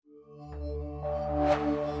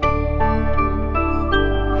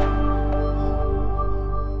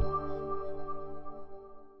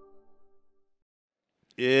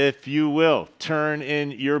turn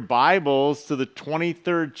in your Bibles to the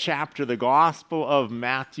 23rd chapter, the Gospel of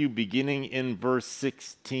Matthew, beginning in verse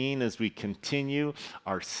 16 as we continue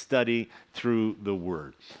our study through the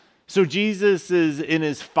Word. So Jesus is in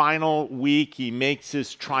his final week. He makes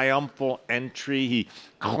his triumphal entry. He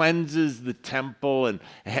cleanses the temple,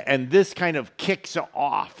 and this kind of kicks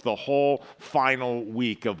off the whole final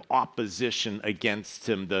week of opposition against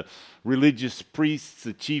him. The religious priests,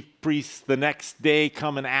 the chief priests, the next day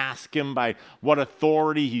come and ask him by what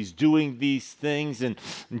authority he's doing these things, and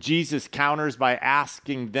Jesus counters by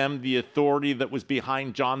asking them the authority that was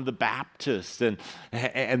behind John the Baptist, and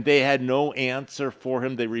they had no answer for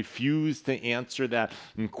him. They refused to answer that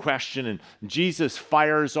question, and Jesus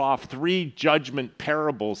fires off 3 judgment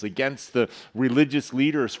parables against the religious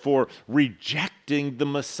leaders for rejecting the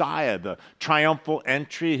Messiah, the triumphal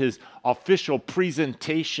entry, his official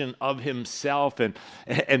presentation of himself,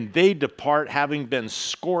 and they depart having been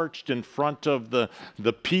scorched in front of the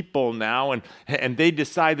people now, and they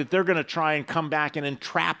decide that they're going to try and come back and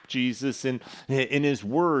entrap Jesus in his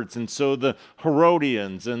words. And so the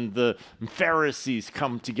Herodians and the Pharisees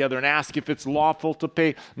come together and ask if it's lawful to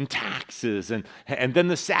pay taxes, and then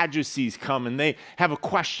the Sadducees come and they have a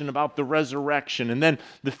question about the resurrection, and then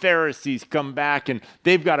the Pharisees come back and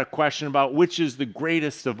they've got a question about which is the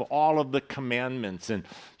greatest of all of the commandments. And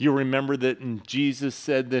you remember that Jesus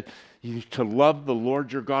said that to love the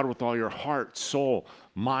Lord your God with all your heart, soul,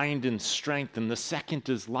 mind, and strength. And the second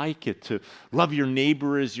is like it, to love your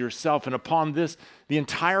neighbor as yourself. And upon this, the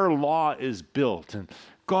entire law is built. And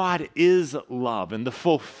God is love, and the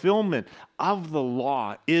fulfillment of the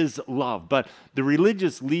law is love. But the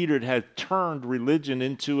religious leader had turned religion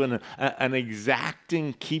into an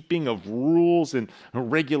exacting keeping of rules and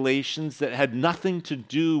regulations that had nothing to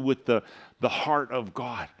do with the heart of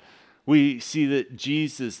God. We see that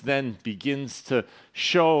Jesus then begins to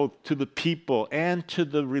show to the people and to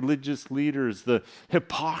the religious leaders the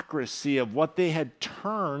hypocrisy of what they had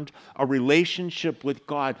turned a relationship with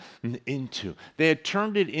God into. They had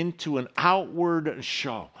turned it into an outward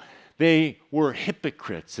show. They were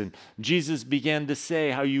hypocrites, and Jesus began to say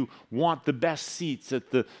how you want the best seats at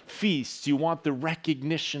the feasts, you want the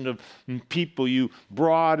recognition of people, you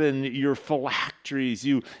broaden your phylacteries,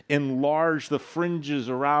 you enlarge the fringes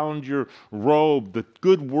around your robe, the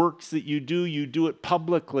good works that you do it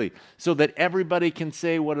publicly, so that everybody can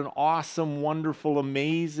say what an awesome, wonderful,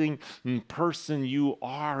 amazing person you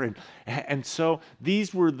are. And so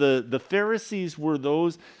these were the Pharisees were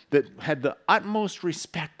those that had the utmost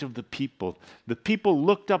respect of the people. The people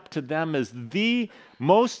looked up to them as the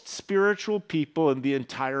most spiritual people in the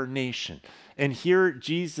entire nation. And here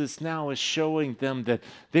Jesus now is showing them that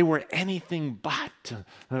they were anything but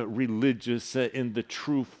religious in the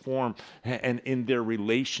true form and in their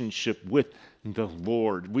relationship with the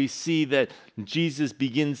Lord. We see that Jesus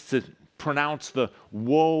begins to pronounce the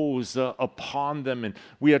woes upon them. And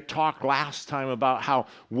we had talked last time about how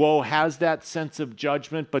woe has that sense of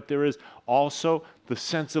judgment, but there is also the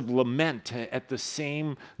sense of lament at the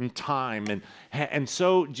same time. And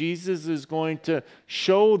so Jesus is going to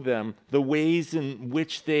show them the ways in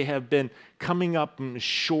which they have been coming up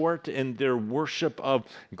short in their worship of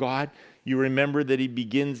God. You remember that he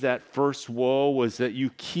begins that first woe was that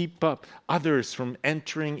you keep up others from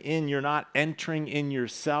entering in. You're not entering in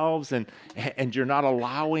yourselves, and you're not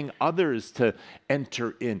allowing others to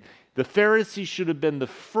enter in. The Pharisees should have been the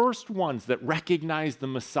first ones that recognized the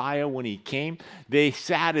Messiah when he came. They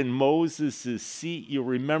sat in Moses' seat. You'll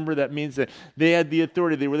remember that means that they had the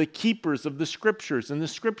authority. They were the keepers of the Scriptures, and the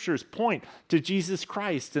Scriptures point to Jesus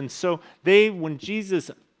Christ. And so when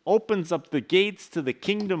Jesus opens up the gates to the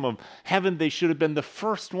kingdom of heaven, they should have been the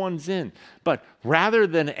first ones in. But rather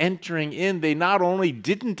than entering in, they not only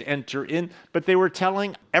didn't enter in, but they were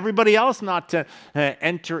telling everybody else not to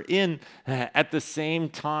enter in at the same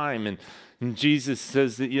time. And Jesus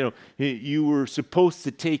says that, you were supposed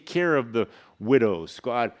to take care of the widows.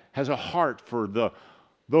 God has a heart for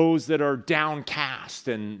those that are downcast,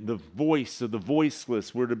 and the voice of the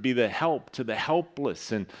voiceless were to be the help to the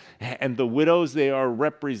helpless. And the widows, they are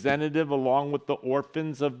representative, along with the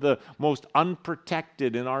orphans, of the most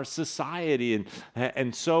unprotected in our society.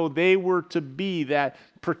 And so they were to be that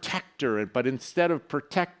protector. But instead of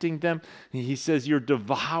protecting them, he says, you're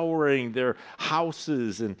devouring their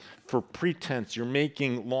houses, and for pretense, you're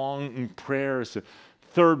making long prayers.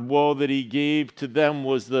 Third woe that he gave to them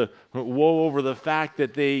was the woe over the fact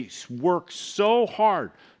that they work so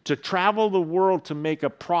hard to travel the world to make a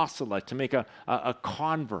proselyte, to make a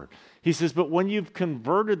convert. He says, but when you've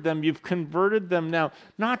converted them now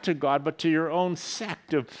not to God, but to your own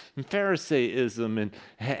sect of Pharisaism.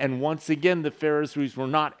 And once again, the Pharisees were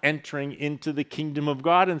not entering into the kingdom of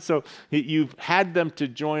God. And so you've had them to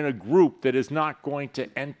join a group that is not going to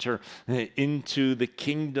enter into the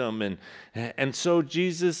kingdom. And so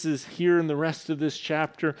Jesus is here in the rest of this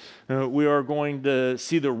chapter. We are going to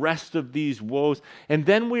see the rest of these woes. And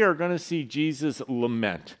then we are going to see Jesus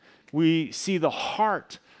lament. We see the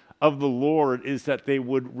heart of the Lord is that they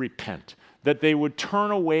would repent, that they would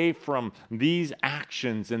turn away from these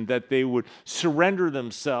actions, and that they would surrender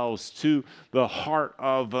themselves to the heart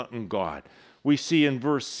of God. We see in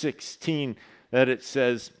verse 16 that it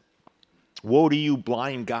says, "Woe to you,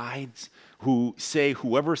 blind guides, who say,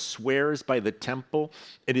 whoever swears by the temple,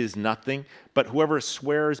 it is nothing, but whoever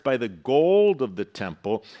swears by the gold of the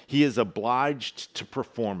temple, he is obliged to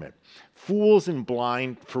perform it. Fools and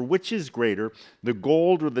blind, for which is greater, the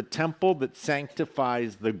gold or the temple that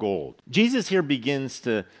sanctifies the gold?" Jesus here begins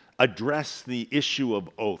to address the issue of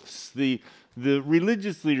oaths. The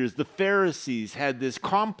religious leaders, the Pharisees, had this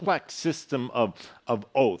complex system of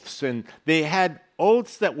oaths, and they had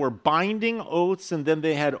oaths that were binding oaths, and then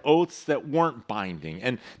they had oaths that weren't binding.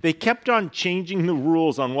 And they kept on changing the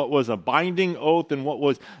rules on what was a binding oath and what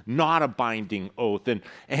was not a binding oath.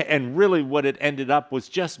 And really what it ended up was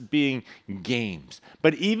just being games.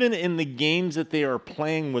 But even in the games that they are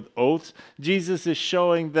playing with oaths, Jesus is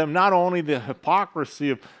showing them not only the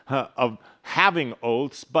hypocrisy of having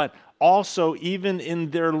oaths, but also even in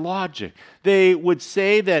their logic. They would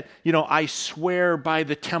say that, I swear by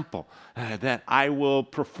the temple that I will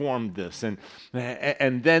perform this.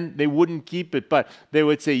 And then they wouldn't keep it, but they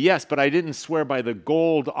would say, yes, but I didn't swear by the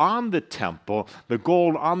gold on the temple. The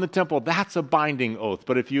gold on the temple, that's a binding oath.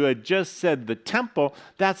 But if you had just said the temple,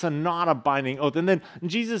 that's not a binding oath. And then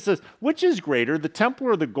Jesus says, which is greater, the temple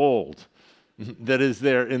or the gold that is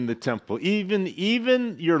there in the temple?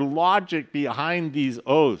 Even your logic behind these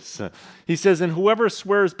oaths. He says, and whoever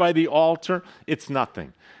swears by the altar, it's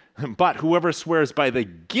nothing. But whoever swears by the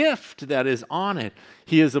gift that is on it,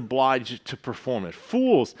 he is obliged to perform it.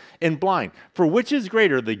 Fools and blind, for which is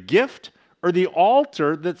greater, the gift or the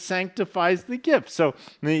altar that sanctifies the gift? So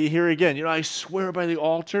here again, I swear by the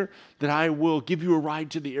altar that I will give you a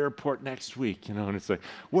ride to the airport next week, and it's like,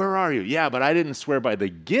 where are you? Yeah, but I didn't swear by the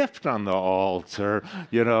gift on the altar,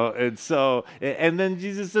 and then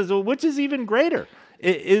Jesus says, well, which is even greater?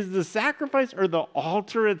 Is the sacrifice or the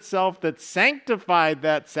altar itself that sanctified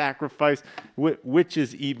that sacrifice, which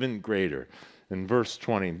is even greater? In verse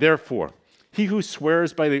 20, therefore, he who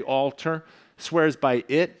swears by the altar swears by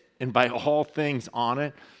it and by all things on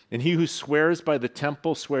it, and he who swears by the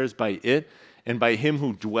temple swears by it and by him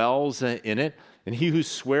who dwells in it, and he who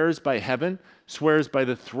swears by heaven swears by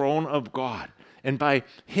the throne of God and by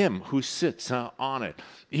him who sits on it.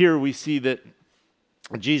 Here we see that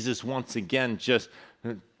Jesus once again just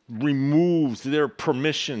removes their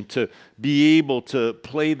permission to be able to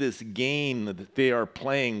play this game that they are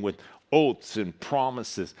playing with oaths and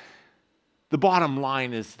promises. The bottom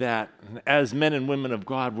line is that as men and women of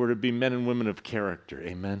God, we're to be men and women of character.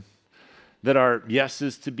 Amen. That our yes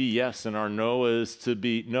is to be yes and our no is to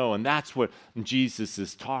be no. And that's what Jesus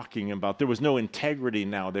is talking about. There was no integrity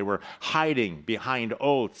now. They were hiding behind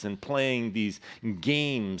oaths and playing these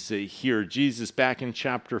games here. Jesus, back in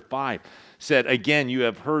chapter 5, said, again, you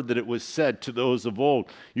have heard that it was said to those of old,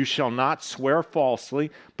 you shall not swear falsely,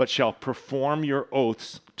 but shall perform your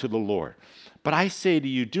oaths to the Lord. But I say to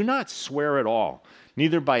you, do not swear at all,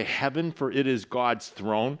 neither by heaven, for it is God's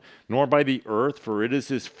throne, nor by the earth, for it is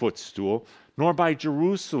his footstool, nor by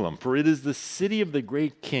Jerusalem, for it is the city of the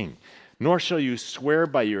great king. Nor shall you swear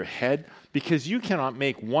by your head, because you cannot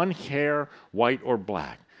make one hair white or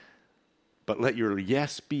black. But let your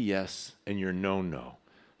yes be yes, and your no, no.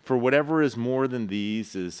 For whatever is more than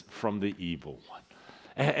these is from the evil one.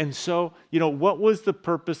 And so, what was the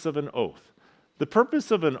purpose of an oath? The purpose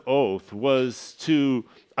of an oath was to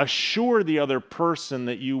assure the other person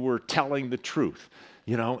that you were telling the truth,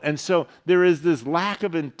 And so there is this lack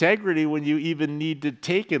of integrity when you even need to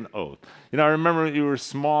take an oath. I remember when you were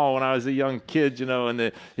small, when I was a young kid,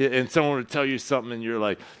 and someone would tell you something, and you're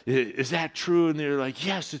like, is that true? And they're like,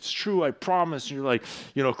 yes, it's true, I promise. And you're like,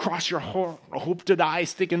 cross your hope to die,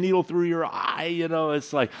 stick a needle through your eye,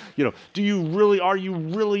 It's like, are you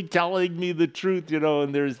really telling me the truth?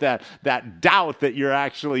 And there's that doubt that you're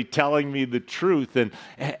actually telling me the truth. And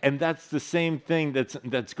that's the same thing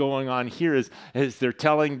that's going on here is they're they're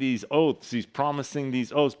telling these oaths, he's promising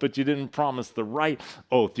these oaths, but you didn't promise the right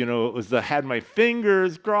oath. It was had my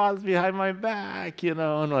fingers crossed behind my back,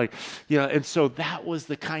 and so that was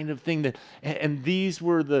the kind of thing and these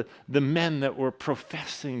were the men that were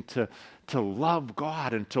professing to love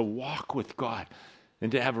God and to walk with God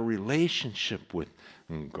and to have a relationship with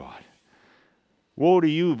God. Woe to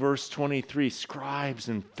you, verse 23, scribes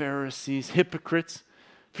and Pharisees, hypocrites,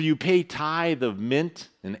 for you pay tithe of mint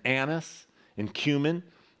and anise and cumin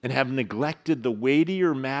and have neglected the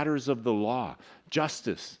weightier matters of the law,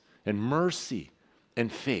 justice and mercy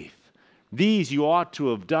and faith. These you ought to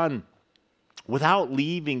have done without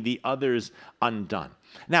leaving the others undone.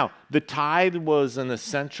 Now, the tithe was an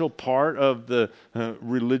essential part of the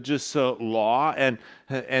religious law, and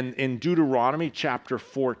in Deuteronomy chapter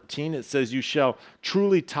 14, it says, you shall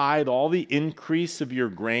truly tithe all the increase of your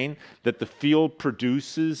grain that the field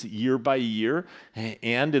produces year by year.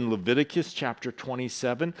 And in Leviticus chapter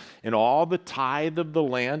 27, and all the tithe of the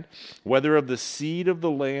land, whether of the seed of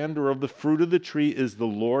the land or of the fruit of the tree, is the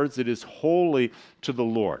Lord's. It is holy to the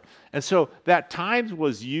Lord. And so that tithe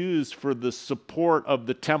was used for the support of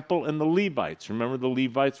the temple and the Levites. Remember, the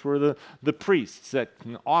Levites were the priests that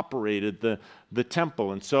operated the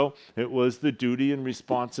temple. And so it was the duty and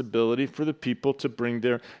responsibility for the people to bring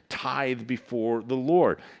their tithe before the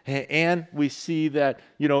Lord. And we see that,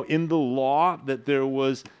 in the law, that there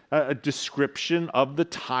was a description of the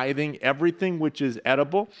tithing. Everything which is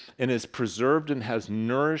edible and is preserved and has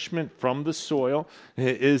nourishment from the soil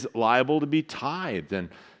is liable to be tithed. And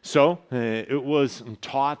so it was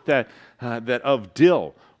taught that of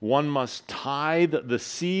dill, one must tithe the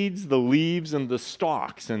seeds, the leaves, and the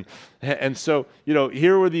stalks. And so,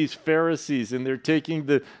 here were these Pharisees, and they're taking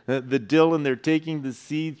the dill, and they're taking the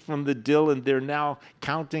seeds from the dill, and they're now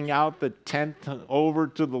counting out the tenth over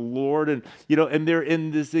to the Lord. And, and they're in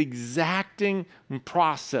this exacting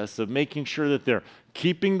process of making sure that they're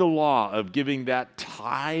keeping the law, of giving that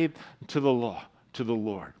tithe to the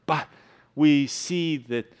Lord. But we see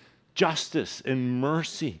that justice and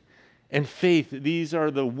mercy and faith, these are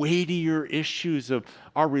the weightier issues of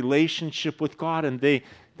our relationship with God, and they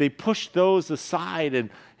push those aside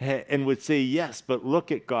and would say, yes, but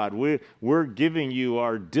look at God. We're giving you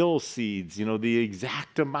our dill seeds, the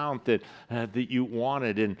exact amount that you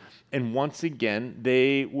wanted. And once again,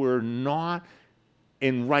 they were not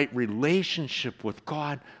in right relationship with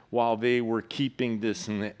God while they were keeping this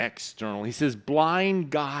in the external. He says, blind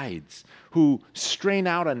guides who strain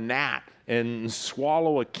out a gnat and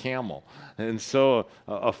swallow a camel. And so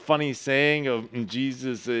a funny saying of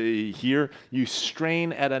Jesus here, you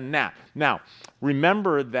strain at a gnat. Now,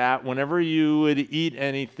 remember that whenever you would eat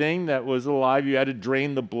anything that was alive, you had to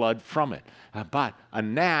drain the blood from it. But a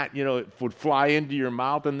gnat, it would fly into your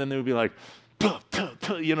mouth, and then they would be like,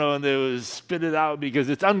 and they would spit it out because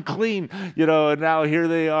it's unclean, and now here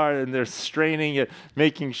they are, and they're straining it,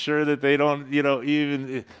 making sure that they don't,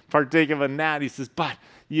 even partake of a gnat. He says, but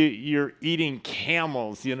you're eating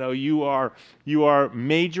camels, you are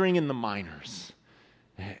majoring in the minors,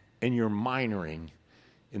 and you're minoring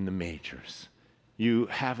in the majors. You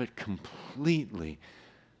have it completely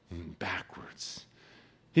backwards.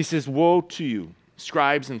 He says, woe to you,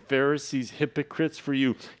 scribes and Pharisees, hypocrites, for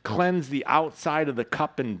you cleanse the outside of the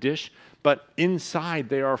cup and dish, but inside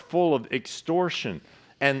they are full of extortion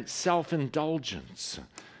and self-indulgence.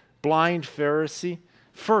 Blind Pharisee,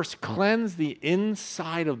 first cleanse the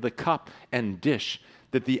inside of the cup and dish,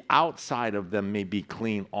 that the outside of them may be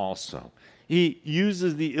clean also. He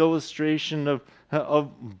uses the illustration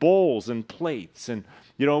of bowls and plates, and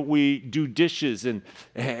we do dishes, and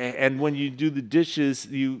when you do the dishes,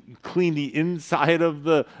 you clean the inside of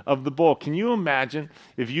the bowl. Can you imagine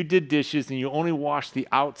if you did dishes and you only washed the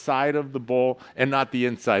outside of the bowl and not the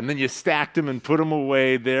inside, and then you stacked them and put them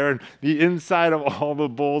away there, and the inside of all the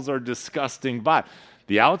bowls are disgusting, but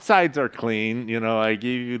the outsides are clean. I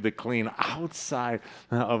gave you the clean outside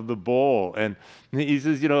of the bowl. And he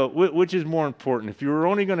says, which is more important? If you were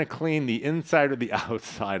only going to clean the inside or the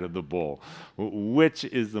outside of the bowl, which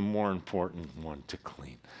is the more important one to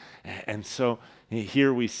clean? And so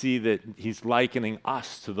here we see that he's likening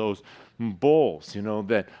us to those bowls,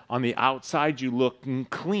 that on the outside you look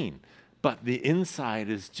clean, but the inside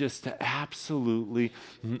is just absolutely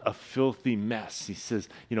a filthy mess. He says,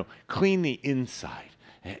 clean the inside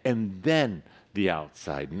and then the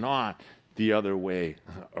outside, not the other way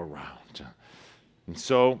around. And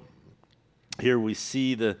so here we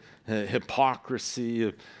see the hypocrisy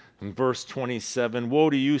of in verse 27.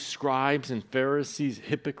 Woe to you, scribes and Pharisees,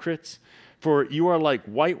 hypocrites, For you are like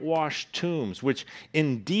whitewashed tombs, which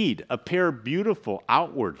indeed appear beautiful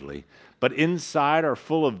outwardly, but inside are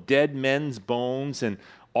full of dead men's bones and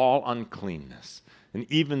all uncleanness. And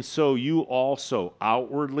even so, you also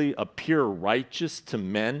outwardly appear righteous to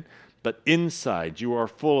men, but inside you are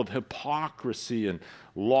full of hypocrisy and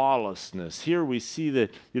lawlessness. Here we see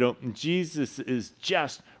that, Jesus is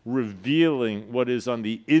just revealing what is on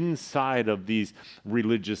the inside of these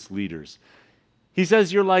religious leaders. He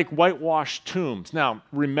says you're like whitewashed tombs. Now,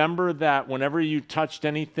 remember that whenever you touched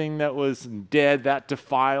anything that was dead, that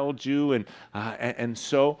defiled you. And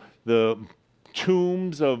so the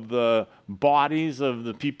tombs of the bodies of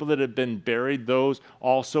the people that had been buried, those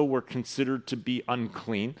also were considered to be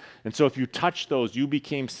unclean. And so if you touched those, you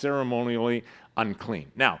became ceremonially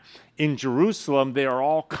unclean. Now, in Jerusalem, they are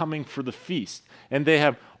all coming for the feast, and they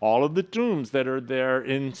have all of the tombs that are there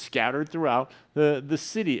scattered throughout the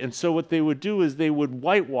city. And so what they would do is they would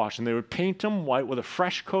whitewash, and they would paint them white with a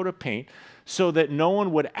fresh coat of paint so that no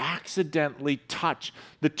one would accidentally touch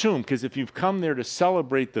the tomb. Because if you've come there to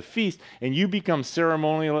celebrate the feast and you become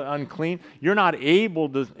ceremonially unclean, you're not able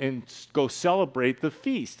to go celebrate the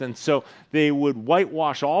feast. And so they would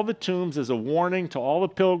whitewash all the tombs as a warning to all the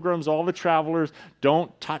pilgrims, all the travelers,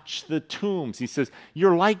 don't touch the tombs. He says,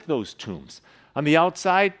 you're like those tombs. On the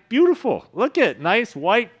outside, beautiful. Look at it. Nice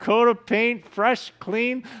white coat of paint, fresh,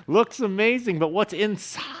 clean, looks amazing. But what's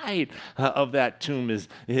inside of that tomb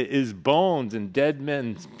is bones and dead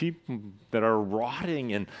men, people that are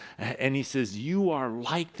rotting. And he says, you are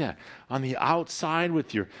like that. On the outside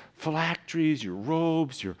with your phylacteries, your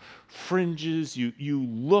robes, your fringes, you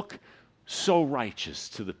look so righteous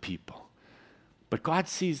to the people. But God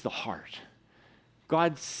sees the heart.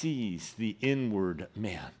 God sees the inward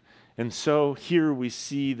man. And so here we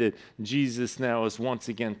see that Jesus now is once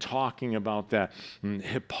again talking about that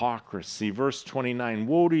hypocrisy. Verse 29,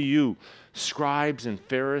 woe to you, scribes and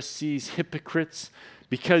Pharisees, hypocrites,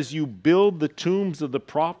 because you build the tombs of the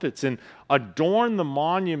prophets and adorn the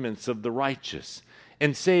monuments of the righteous,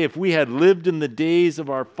 and say, if we had lived in the days of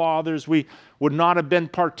our fathers, we would not have been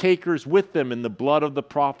partakers with them in the blood of the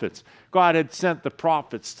prophets. God had sent the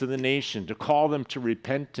prophets to the nation to call them to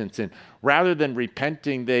repentance. And rather than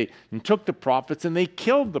repenting, they took the prophets and they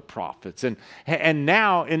killed the prophets. And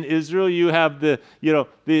now in Israel, you have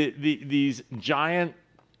these giant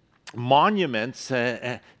monuments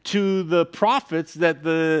to the prophets that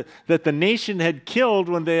the nation had killed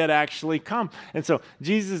when they had actually come. And so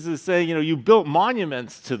Jesus is saying, you built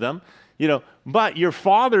monuments to them, but your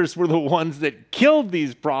fathers were the ones that killed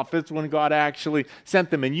these prophets when God actually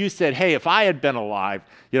sent them. And you said, hey, if I had been alive,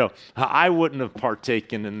 I wouldn't have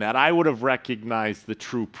partaken in that. I would have recognized the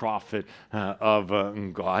true prophet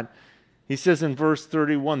of God. He says in verse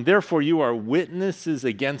 31, therefore you are witnesses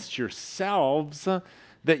against yourselves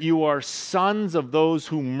that you are sons of those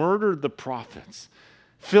who murdered the prophets.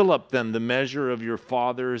 Fill up then the measure of your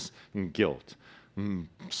father's guilt.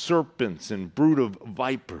 Serpents and brood of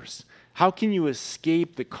vipers. How can you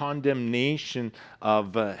escape the condemnation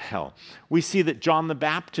of hell? We see that John the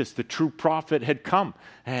Baptist, the true prophet, had come.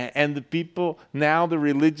 And the people, now the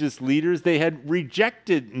religious leaders, they had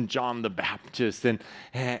rejected John the Baptist.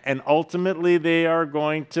 And ultimately they are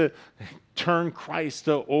going to turn Christ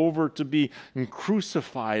over to be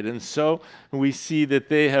crucified. And so we see that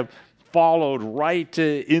they have followed right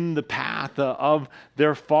in the path of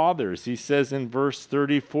their fathers. He says in verse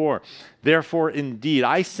 34, therefore indeed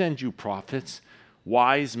I send you prophets,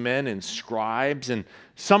 wise men and scribes, and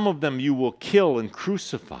some of them you will kill and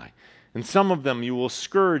crucify. And some of them you will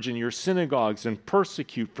scourge in your synagogues and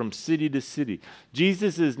persecute from city to city.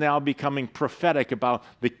 Jesus is now becoming prophetic about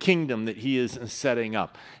the kingdom that he is setting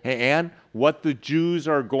up. And what the Jews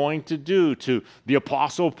are going to do to the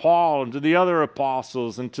Apostle Paul and to the other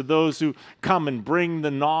apostles and to those who come and bring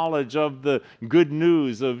the knowledge of the good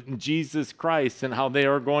news of Jesus Christ and how they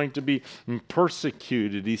are going to be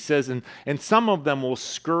persecuted. He says, and some of them will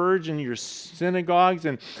scourge in your synagogues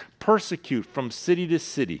and persecute from city to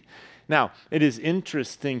city. Now, it is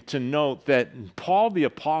interesting to note that Paul the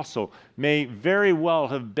Apostle may very well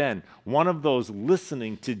have been one of those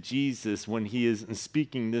listening to Jesus when he is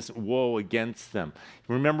speaking this woe against them.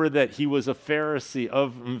 Remember that he was a Pharisee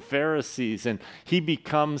of Pharisees, and he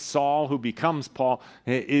becomes Saul, who becomes Paul,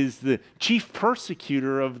 is the chief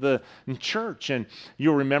persecutor of the church. And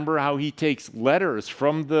you'll remember how he takes letters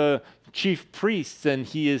from the chief priests, and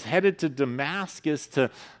he is headed to Damascus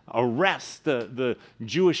to arrest the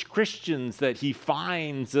Jewish Christians that he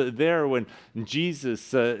finds there when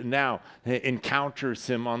Jesus now encounters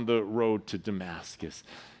him on the road to Damascus.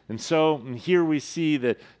 And so here we see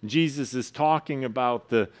that Jesus is talking about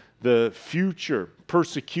the the future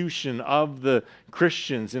persecution of the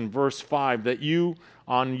Christians in verse 5, that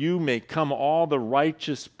on you may come all the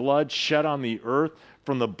righteous blood shed on the earth,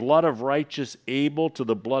 from the blood of righteous Abel to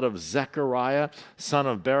the blood of Zechariah, son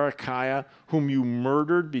of Berechiah, whom you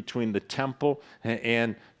murdered between the temple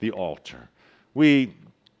and the altar. We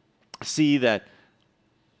see that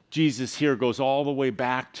Jesus here goes all the way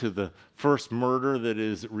back to the first murder that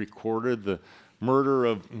is recorded, the murder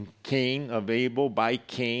of Cain, of Abel, by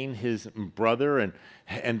Cain, his brother,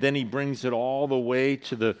 and then he brings it all the way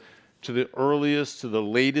to the earliest, to the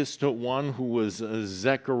latest one, who was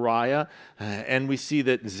Zechariah. And we see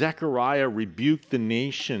that Zechariah rebuked the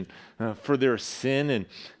nation for their sin,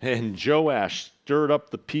 and Joash stirred up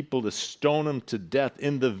the people to stone him to death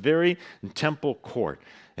in the very temple court.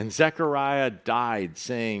 And Zechariah died,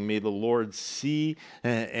 saying, "May the Lord see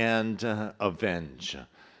and avenge."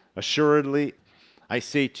 Assuredly, I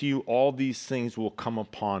say to you, all these things will come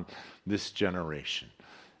upon this generation.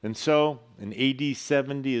 And so, in AD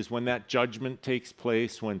 70 is when that judgment takes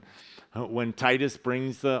place, when Titus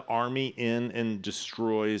brings the army in and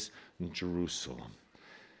destroys Jerusalem.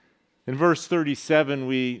 In verse 37,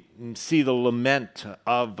 we see the lament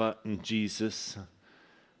of Jesus.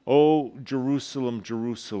 "O Jerusalem,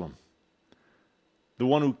 Jerusalem, the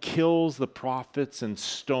one who kills the prophets and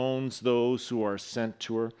stones those who are sent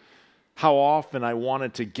to her. How often I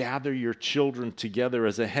wanted to gather your children together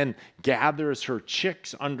as a hen gathers her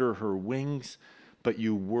chicks under her wings, but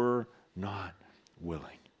you were not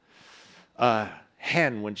willing." A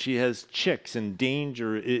hen, when she has chicks and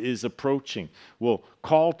danger is approaching, will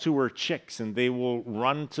call to her chicks, and they will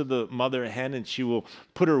run to the mother hen, and she will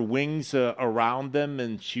put her wings around them,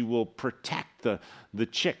 and she will protect the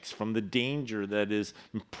chicks from the danger that is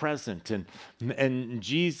present. And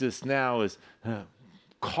Jesus now is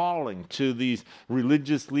calling to these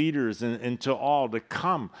religious leaders and to all to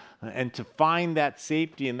come and to find that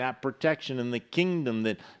safety and that protection in the kingdom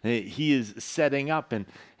that he is setting up. And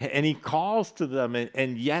he calls to them,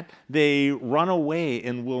 and yet they run away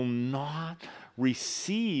and will not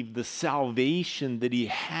receive the salvation that he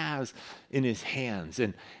has in his hands.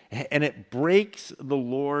 And it breaks the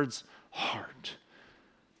Lord's heart.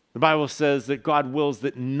 The Bible says that God wills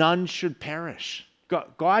that none should perish.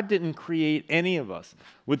 God didn't create any of us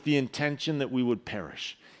with the intention that we would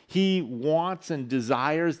perish. He wants and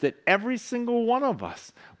desires that every single one of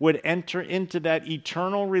us would enter into that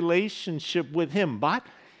eternal relationship with him. But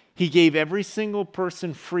he gave every single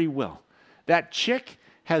person free will. That chick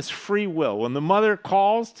has free will. When the mother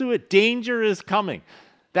calls to it, danger is coming.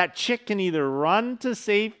 That chick can either run to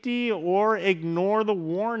safety or ignore the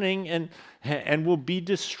warning and will be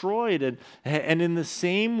destroyed. And in the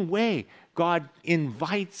same way, God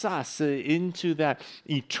invites us into that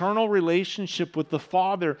eternal relationship with the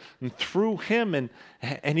Father and through him,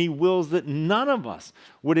 and he wills that none of us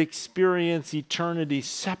would experience eternity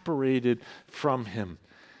separated from him.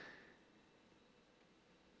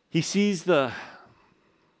 He sees the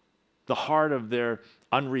heart of their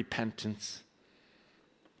unrepentance.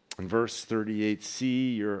 In verse 38,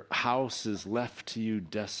 "See, your house is left to you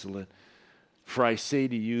desolate. For I say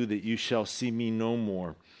to you that you shall see me no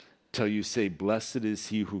more, till you say, Blessed is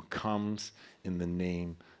he who comes in the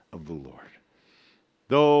name of the Lord."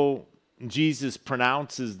 Though Jesus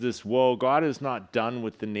pronounces this woe, God is not done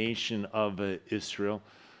with the nation of Israel.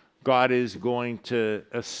 God is going to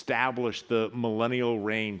establish the millennial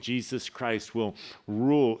reign. Jesus Christ will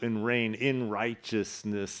rule and reign in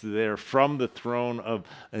righteousness there from the throne of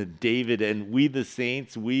David. And we, the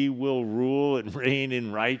saints, we will rule and reign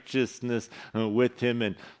in righteousness with him.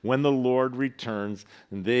 And when the Lord returns,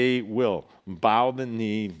 they will bow the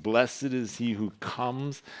knee. Blessed is he who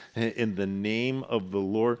comes in the name of the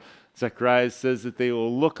Lord. Zechariah says that they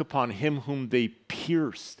will look upon him whom they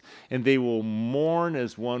pierced, and they will mourn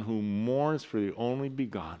as one who mourns for their only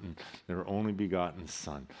begotten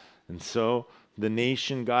son. And so the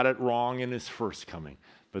nation got it wrong in his first coming,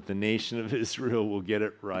 but the nation of Israel will get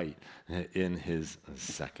it right in his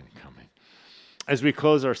second coming. As we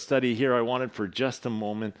close our study here, I wanted for just a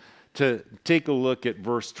moment to take a look at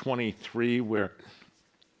verse 23, where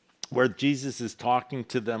Jesus is talking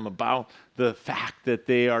to them about the fact that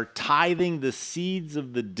they are tithing the seeds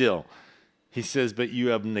of the dill. He says, "But you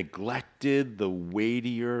have neglected the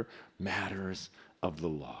weightier matters of the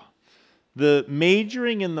law." The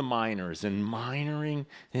majoring in the minors and minoring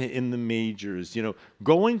in the majors,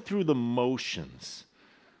 going through the motions,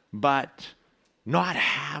 but not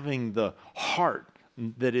having the heart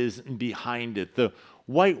that is behind it. The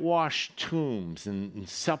whitewashed tombs and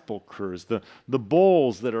sepulchres, the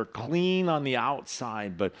bowls that are clean on the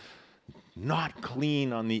outside but not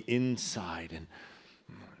clean on the inside.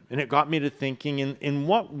 And it got me to thinking, in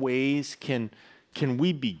what ways can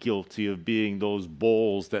we be guilty of being those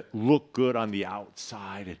bowls that look good on the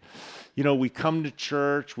outside? And, we come to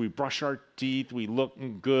church, we brush our teeth, we look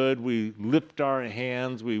good, we lift our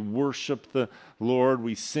hands, we worship the Lord,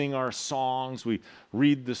 we sing our songs, we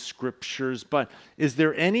read the scriptures. But is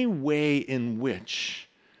there any way in which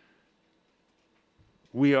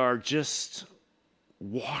we are just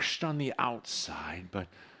washed on the outside,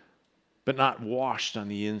 but not washed on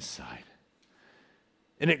the inside?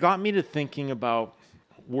 And it got me to thinking about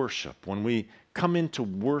worship, when we come in to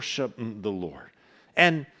worship the Lord.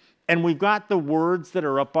 And we've got the words that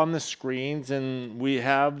are up on the screens, and we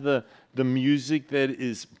have the music that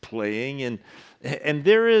is playing, and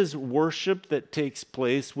there is worship that takes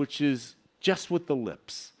place, which is just with the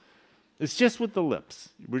lips. It's just with the lips.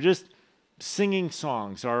 We're just singing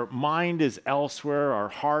songs. Our mind is elsewhere. Our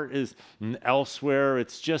heart is elsewhere.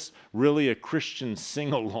 It's just really a Christian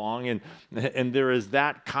sing-along, and there is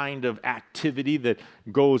that kind of activity that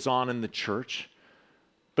goes on in the church.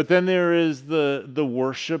 But then there is the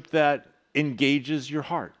worship that engages your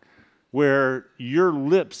heart, where your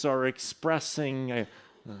lips are expressing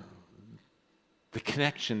the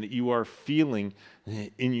connection that you are feeling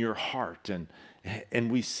in your heart. And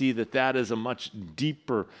we see that is a much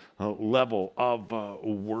deeper level of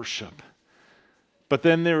worship. But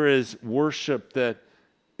then there is worship that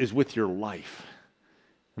is with your life.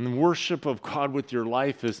 And the worship of God with your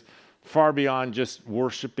life is far beyond just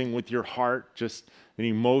worshiping with your heart, just an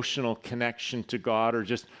emotional connection to God, or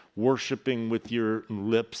just worshiping with your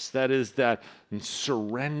lips. That is that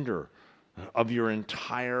surrender of your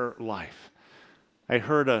entire life. I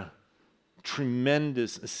heard a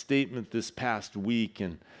tremendous statement this past week,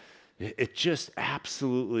 and it just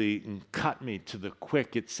absolutely cut me to the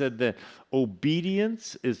quick. It said that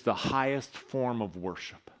obedience is the highest form of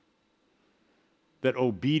worship. That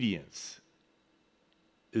obedience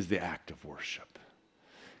is the act of worship.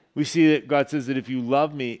 We see that God says that if you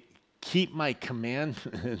love me, keep my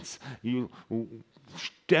commandments. You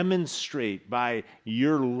demonstrate by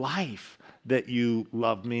your life that you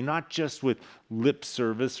love me, not just with lip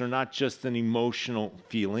service or not just an emotional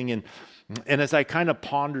feeling. And as I kind of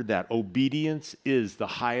pondered that, obedience is the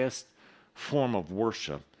highest form of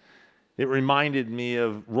worship. It reminded me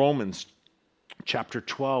of Romans chapter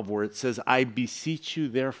 12, where it says, I beseech you,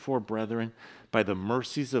 therefore, brethren, by the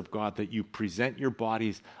mercies of God, that you present your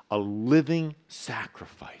bodies a living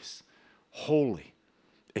sacrifice, holy,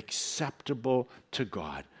 acceptable to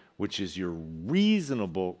God, which is your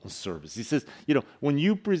reasonable service. He says, when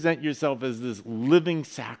you present yourself as this living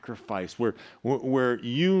sacrifice, where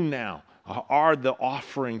you now are the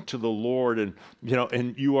offering to the Lord,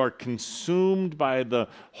 and you are consumed by the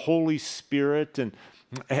Holy Spirit,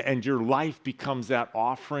 and your life becomes that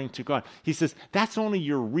offering to God. He says, that's only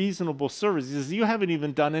your reasonable service. He says, you haven't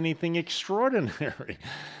even done anything extraordinary.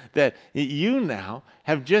 That you now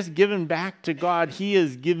have just given back to God. He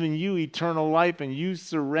has given you eternal life, and you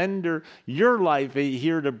surrender your life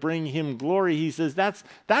here to bring him glory. He says, that's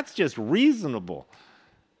just reasonable.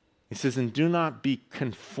 He says, and do not be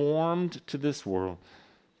conformed to this world,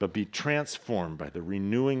 but be transformed by the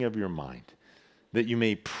renewing of your mind, that you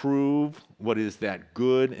may prove what is that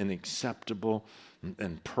good and acceptable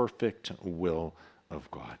and perfect will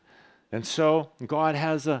of God. And so God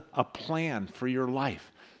has a plan for your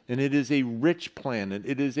life. And it is a rich plan. And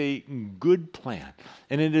it is a good plan.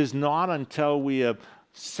 And it is not until we have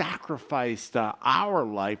sacrificed our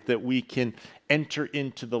life that we can enter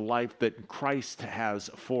into the life that Christ has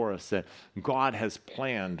for us, that God has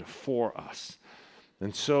planned for us.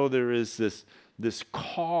 And so there is this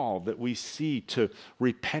call that we see to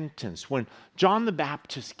repentance. When John the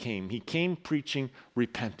Baptist came, he came preaching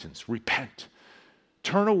repentance. Repent.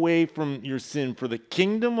 Turn away from your sin, for the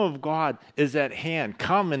kingdom of God is at hand.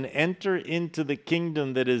 Come and enter into the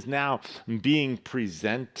kingdom that is now being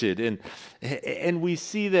presented. And we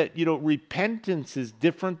see that, repentance is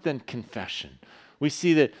different than confession. We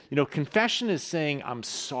see that, confession is saying, I'm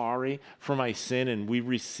sorry for my sin, and we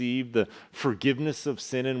receive the forgiveness of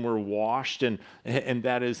sin, and we're washed, and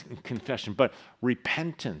that is confession. But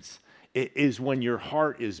repentance is when your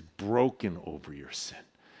heart is broken over your sin.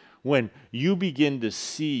 When you begin to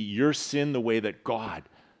see your sin the way that God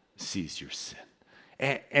sees your sin.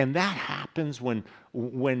 And that happens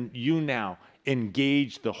when you now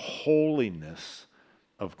engage the holiness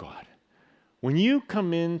of God. When you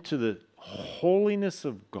come into the holiness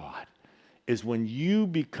of God is when you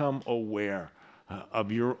become aware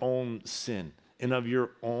of your own sin and of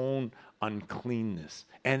your own uncleanness.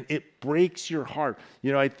 And it breaks your heart.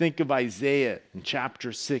 I think of Isaiah in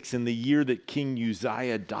chapter 6, in the year that King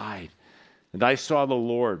Uzziah died. And I saw the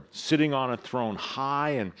Lord sitting on a throne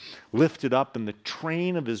high and lifted up, and the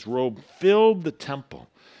train of his robe filled the temple.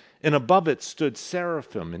 And above it stood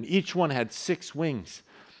seraphim, and each one had 6 wings.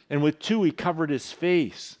 And with 2 he covered his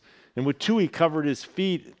face, and with 2 he covered his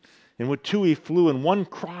feet, and with 2 he flew. And one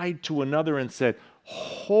cried to another and said,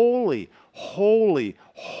 Holy, holy,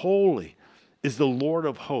 holy is the Lord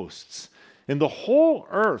of hosts. And the whole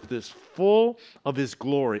earth is full of his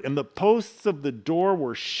glory. And the posts of the door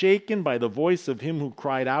were shaken by the voice of him who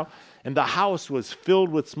cried out, and the house was filled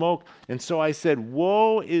with smoke. And so I said,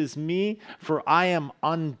 Woe is me, for I am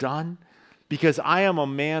undone, because I am a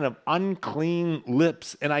man of unclean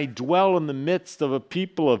lips, and I dwell in the midst of a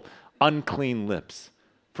people of unclean lips.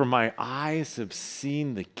 For my eyes have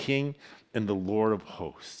seen the King and the Lord of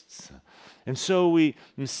hosts. And so we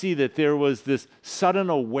see that there was this sudden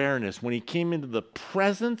awareness when he came into the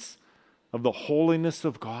presence of the holiness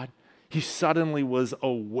of God. He suddenly was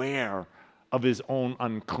aware of his own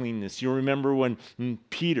uncleanness. You remember when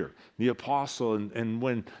Peter, the apostle, and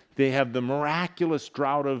when they have the miraculous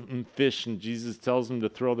drought of fish, and Jesus tells them to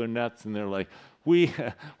throw their nets, and they're like, we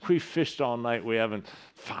fished all night, we haven't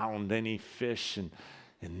found any fish, and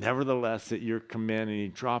nevertheless at your command, and he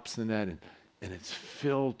drops the net, and it's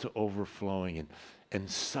filled to overflowing. And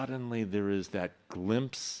suddenly there is that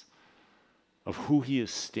glimpse of who he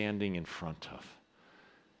is standing in front of.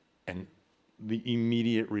 And the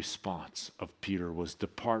immediate response of Peter was,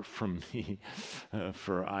 Depart from me,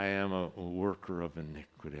 for I am a worker of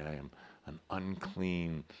iniquity. I am an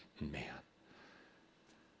unclean man.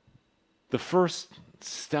 The first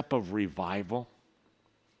step of revival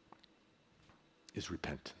is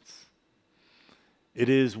repentance. It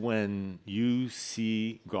is when you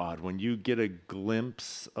see God, when you get a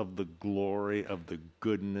glimpse of the glory, of the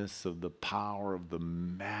goodness, of the power, of the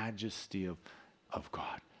majesty of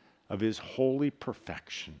God, of his holy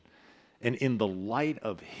perfection. And in the light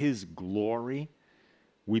of his glory,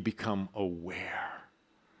 we become aware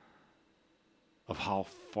of how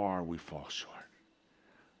far we fall short,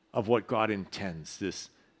 of what God intends. This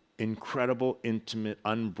incredible, intimate,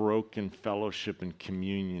 unbroken fellowship and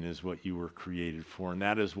communion is what you were created for. And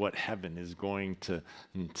that is what heaven is going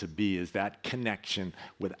to be, is that connection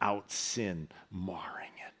without sin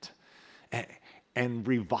marring it. And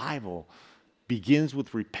revival begins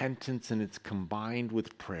with repentance, and it's combined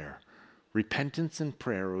with prayer. Repentance and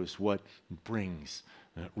prayer is what brings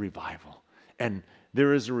revival. And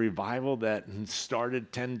there is a revival that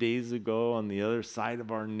started 10 days ago on the other side of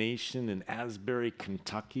our nation in Asbury,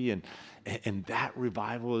 Kentucky. And that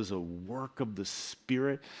revival is a work of the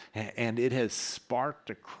Spirit, and it has sparked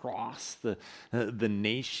across the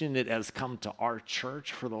nation. It has come to our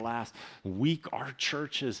church for the last week. Our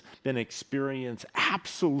church has been experiencing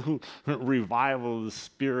absolute revival of the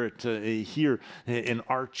Spirit here in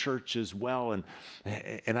our church as well.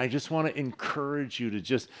 And I just want to encourage you to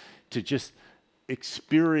just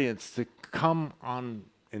experience, to come on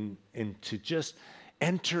and to just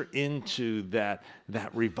enter into that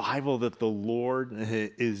revival that the Lord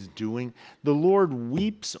is doing. The Lord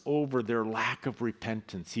weeps over their lack of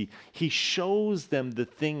repentance. He shows them the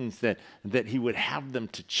things that he would have them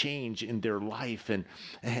to change in their life.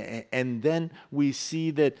 And then we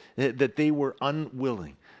see that they were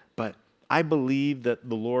unwilling. But I believe that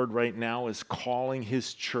the Lord right now is calling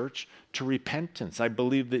his church to repentance. I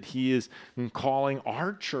believe that he is calling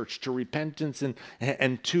our church to repentance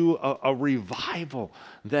and to a revival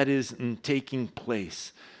that is taking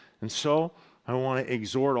place. And so I want to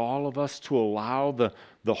exhort all of us to allow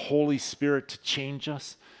the Holy Spirit to change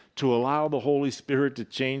us, to allow the Holy Spirit to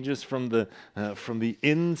change us from the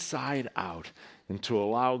inside out, and to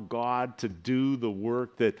allow God to do the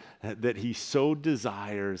work that he so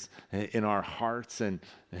desires in our hearts and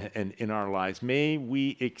in our lives. May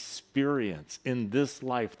we experience in this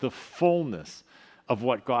life the fullness of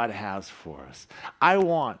what God has for us. I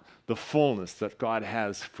want the fullness that God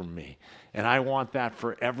has for me. And I want that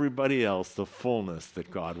for everybody else, the fullness that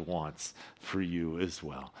God wants for you as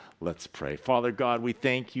well. Let's pray. Father God, we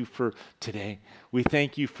thank you for today. We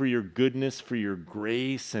thank you for your goodness, for your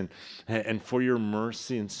grace, and for your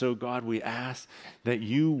mercy. And so, God, we ask that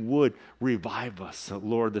you would revive us,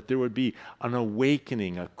 Lord, that there would be an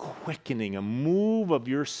awakening, a quickening, a move of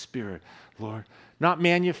your Spirit, Lord, not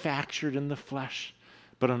manufactured in the flesh,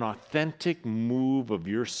 but an authentic move of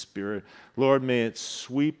your Spirit. Lord, may it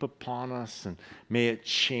sweep upon us and may it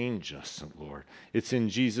change us, Lord. It's in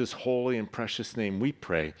Jesus' holy and precious name we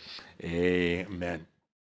pray. Amen.